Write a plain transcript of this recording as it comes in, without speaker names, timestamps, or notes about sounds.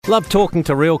Love talking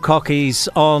to real cockies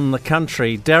on the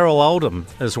country. Darryl Oldham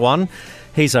is one.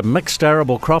 He's a mixed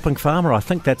arable cropping farmer. I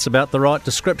think that's about the right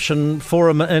description for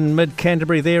him in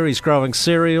mid-Canterbury there. He's growing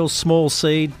cereals, small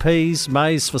seed, peas,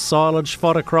 maize for silage,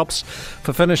 fodder crops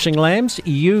for finishing lambs.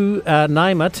 You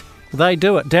name it, they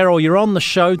do it. Darryl, you're on the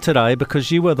show today because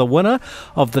you were the winner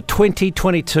of the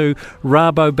 2022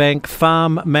 Rabobank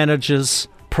Farm Managers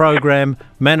Program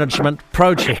Management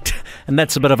Project. And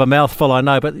that's a bit of a mouthful, I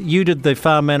know, but you did the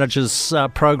Farm Managers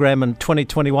Program in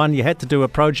 2021. You had to do a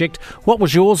project. What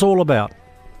was yours all about?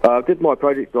 I did my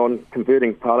project on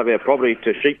converting part of our property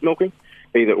to sheep milking,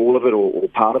 either all of it or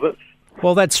part of it.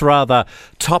 Well, that's rather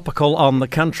topical on the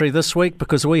country this week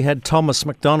because we had Thomas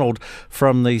McDonald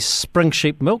from the Spring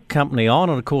Sheep Milk Company on,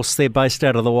 and of course they're based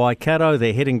out of the Waikato.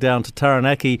 They're heading down to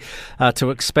Taranaki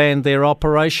to expand their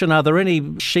operation. Are there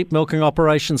any sheep milking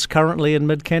operations currently in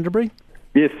mid-Canterbury?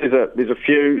 Yes, there's a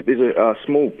few. There's a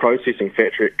small processing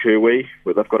factory at Kirwee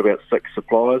where they've got about 6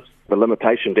 suppliers. The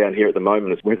limitation down here at the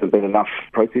moment is there hasn't been enough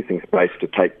processing space to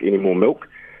take any more milk.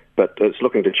 But it's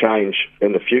looking to change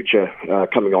in the future.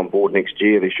 Coming on board next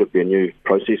year, there should be a new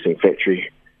processing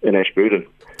factory in Ashburton.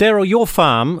 Darryl, your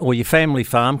farm, or your family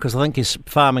farm, because I think you're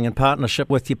farming in partnership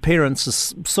with your parents,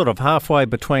 is sort of halfway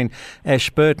between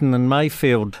Ashburton and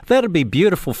Mayfield. That'd be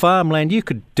beautiful farmland. You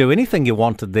could do anything you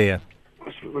wanted there.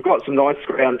 We've got some nice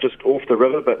ground just off the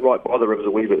river, but right by the river's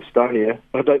a wee bit stonier.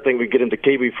 I don't think we get into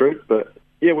kiwi fruit, but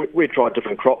yeah, we tried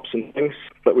different crops and things,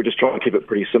 but we just try and keep it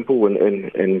pretty simple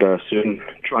and soon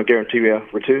try and guarantee our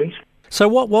returns. So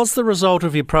what was the result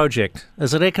of your project?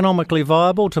 Is it economically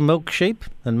viable to milk sheep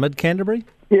in mid-Canterbury?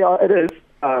 Yeah, it is.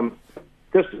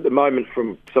 Just at the moment,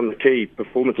 from some of the key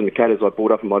performance indicators I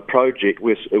brought up in my project,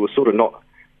 it was sort of not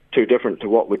too different to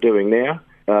what we're doing now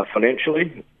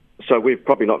financially. So we're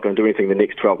probably not going to do anything in the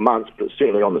next 12 months, but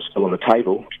certainly still on the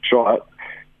table to try it.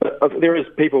 But there is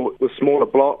people with smaller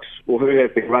blocks or who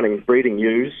have been running breeding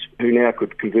ewes who now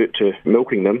could convert to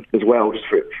milking them as well, just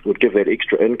for it would give that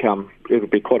extra income. It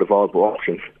would be quite a viable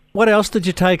option. What else did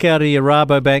you take out of your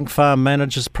Rabobank Farm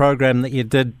Managers Program that you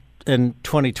did in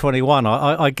 2021?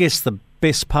 I guess the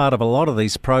best part of a lot of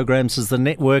these programs is the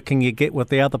networking you get with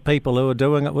the other people who are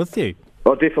doing it with you.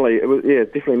 Well, definitely.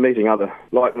 Definitely meeting other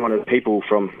like-minded people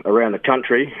from around the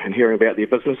country and hearing about their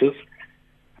businesses.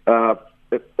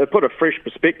 It put a fresh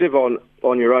perspective on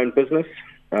your own business,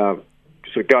 sort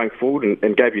of going forward,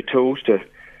 and gave you tools to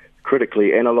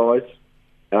critically analyse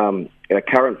our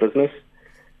current business.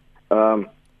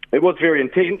 It was very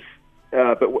intense,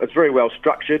 but it's very well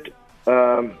structured,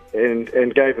 and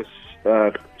gave us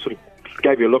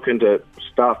gave you a look into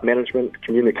staff management,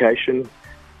 communication,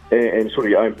 and sort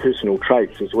of your own personal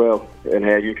traits as well, and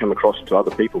how you come across to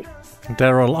other people.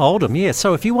 Darryl Oldham, yeah.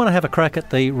 So if you want to have a crack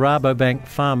at the Rabobank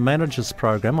Farm Managers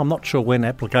Program, I'm not sure when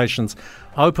applications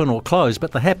open or close,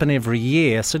 but they happen every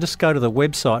year. So just go to the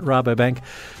website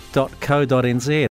rabobank.co.nz.